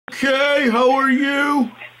okay. How are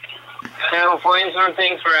you? I'm fine, sir.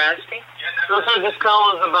 Thanks for asking. So, sir, this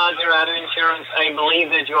call is about your auto insurance. I believe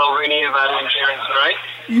that you already have auto insurance, right?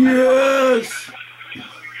 Yes.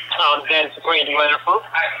 Oh, that's great. Wonderful.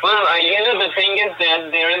 Well, the thing is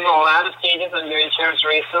that there is a lot of changes on your insurance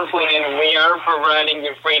recently, and we are providing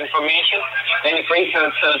you free information and free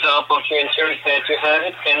codes on top of your insurance that you have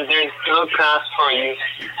it, and there's no cost for you.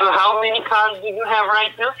 So how many cars do you have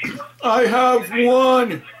right now? I have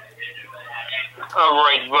one. All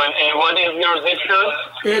right, one. And what is your zip code?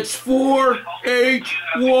 It's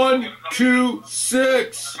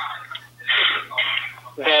 48126.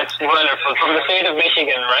 That's wonderful. From the state of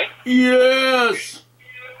Michigan, right? Yes.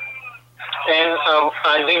 And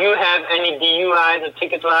do you have any DUIs or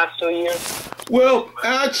tickets last 2 years? Well,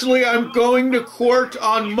 actually, I'm going to court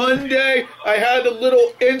on Monday. I had a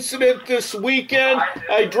little incident this weekend.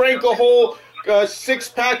 I drank a whole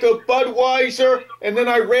six-pack of Budweiser, and then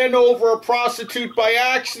I ran over a prostitute by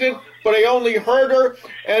accident, but I only hurt her,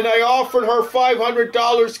 and I offered her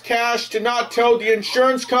 $500 cash to not tell the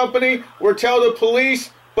insurance company or tell the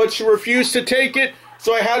police, but she refused to take it,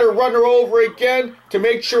 so I had to run her over again to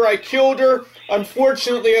make sure I killed her.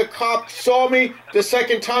 Unfortunately, a cop saw me the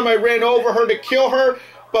second time I ran over her to kill her,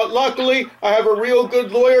 but luckily, I have a real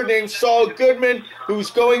good lawyer named Saul Goodman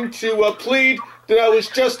who's going to plead that I was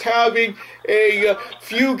just having a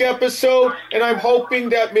fugue episode, and I'm hoping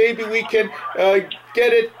that maybe we can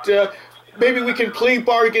get it, maybe we can plea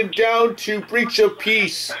bargain down to breach of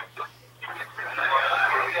peace.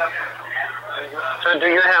 So do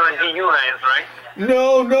you have a DUIs, right?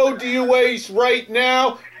 No DUAs right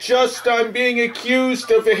now. Just I'm being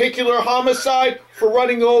accused of vehicular homicide for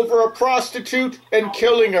running over a prostitute and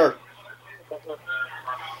killing her.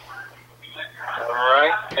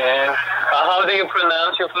 Alright, and how do you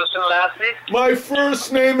pronounce your first and last name? My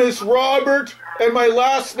first name is Robert, and my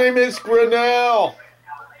last name is Grinnell.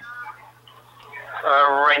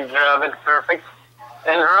 Alright, Robert, perfect.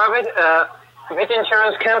 And Robert, which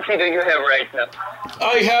insurance company do you have right now?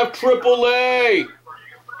 I have AAA.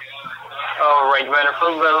 Alright,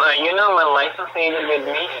 wonderful. Well, my license agent with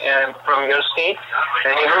me from your state,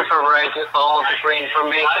 and he will provide you all the free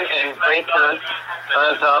information and free codes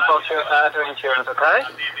on top of your auto insurance, okay?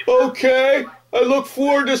 Okay. I look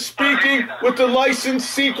forward to speaking with the licensed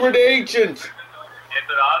secret agent.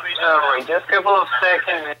 Alright, just a couple of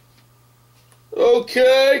seconds.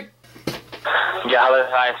 Okay. Yeah, hello,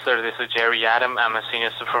 hi, sir. This is Jerry Adam. I'm a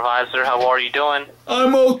senior supervisor. How are you doing?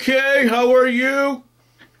 I'm okay. How are you?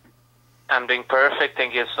 I'm doing perfect.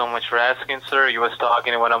 Thank you so much for asking, sir. You was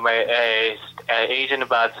talking to one of my agent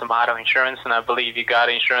about some auto insurance, and I believe you got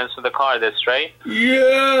insurance for the car. That's right?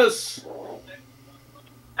 Yes.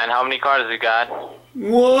 And how many cars you got?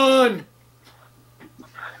 One.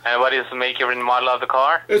 And what is the make, year, and model of the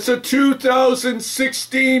car? It's a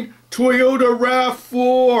 2016 Toyota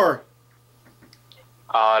RAV4.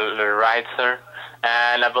 All right, sir.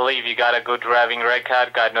 And I believe you got a good driving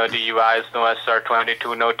record, got no DUIs, no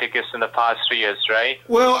SR22, no tickets in the past 3 years, right?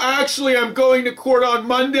 Well, actually, I'm going to court on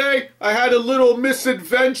Monday. I had a little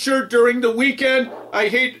misadventure during the weekend.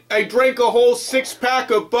 I drank a whole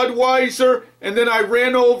six-pack of Budweiser, and then I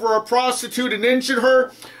ran over a prostitute and injured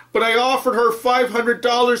her. But I offered her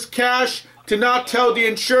 $500 cash to not tell the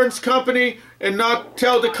insurance company and not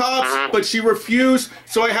tell the cops, but she refused,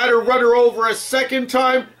 so I had to run her over a second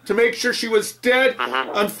time to make sure she was dead.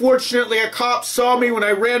 Unfortunately, a cop saw me when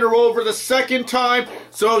I ran her over the second time,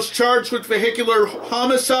 so I was charged with vehicular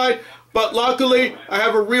homicide, but luckily, I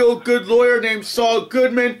have a real good lawyer named Saul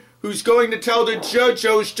Goodman who's going to tell the judge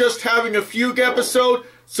I was just having a fugue episode,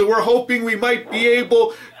 so we're hoping we might be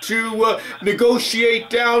able to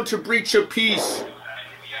negotiate down to breach of peace.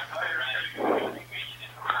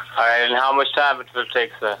 All right, and how much time it will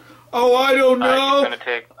take, sir? Oh, I don't know. It's going to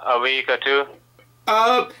take a week or two?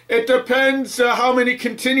 It depends how many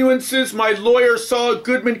continuances my lawyer Saul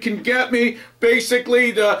Goodman can get me.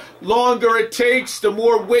 Basically, the longer it takes, the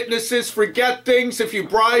more witnesses forget things if you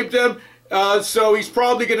bribe them. So he's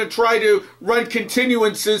probably going to try to run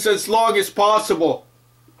continuances as long as possible.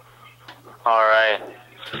 All right.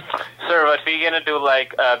 Sir, what we're going to do,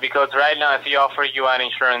 because right now if we offer you an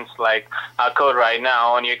insurance, a code right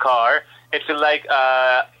now on your car, it will,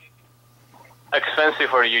 expensive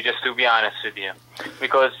for you, just to be honest with you.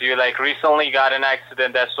 Because you, recently got an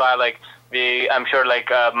accident, that's why, I'm sure,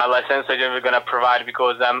 my license agent is going to provide,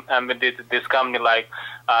 because I'm with this company, 3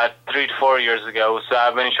 to 4 years ago. So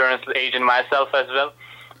I'm an insurance agent myself as well.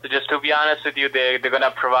 So just to be honest with you, they're going to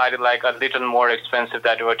provide a little more expensive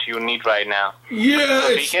than what you need right now. Yeah.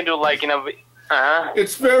 So we can do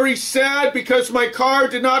It's very sad because my car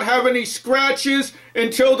did not have any scratches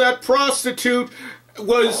until that prostitute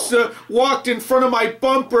was walked in front of my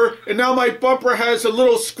bumper, and now my bumper has a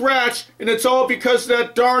little scratch, and it's all because of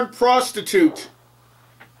that darn prostitute.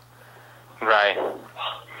 Right.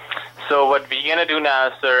 So what we're gonna do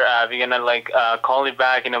now, sir, we're gonna call you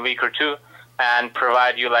back in a week or two and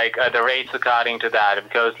provide you the rates according to that,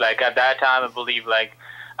 because at that time I believe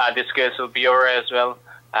this case will be over as well.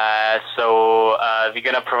 So we're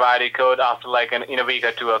gonna provide a code after in a week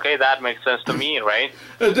or two. Okay, that makes sense to me, right?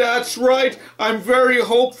 That's right. I'm very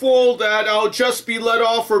hopeful that I'll just be let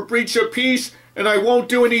off for breach of peace, and I won't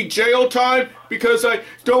do any jail time because I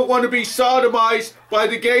don't want to be sodomized by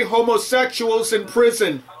the gay homosexuals in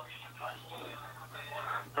prison.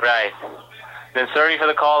 Right. Then sorry for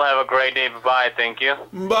the call. Have a great day. Bye-bye. Thank you.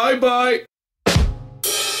 Bye-bye.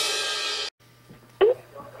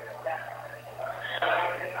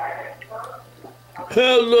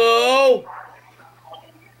 Hello?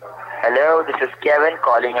 Hello, this is Kevin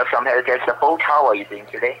calling you from Healthcare Support. How are you doing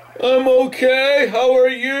today? I'm okay. How are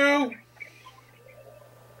you?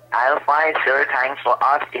 I'm fine, sir. Thanks for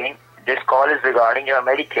asking. This call is regarding your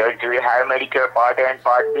Medicare. Do you have Medicare Part A and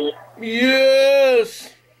Part B?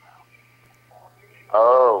 Yes.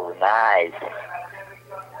 Oh, nice.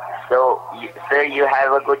 So, sir, you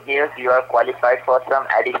have a good news. You are qualified for some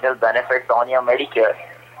additional benefits on your Medicare.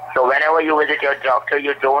 So whenever you visit your doctor,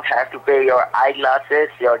 you don't have to pay your eyeglasses,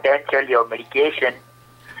 your dental, your medication,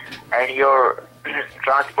 and your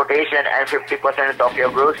transportation and 50% of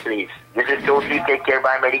your groceries. This is totally taken care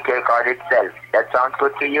by Medicare card itself. That sounds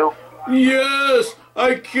good to you? Yes,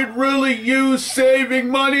 I could really use saving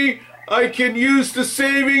money. I can use the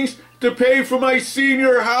savings to pay for my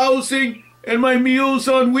senior housing and my Meals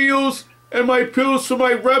on Wheels and my pills for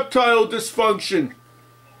my reptile dysfunction.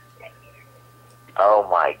 Oh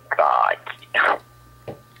my God.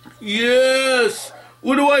 Yes.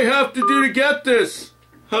 What do I have to do to get this?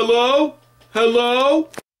 Hello? Hello?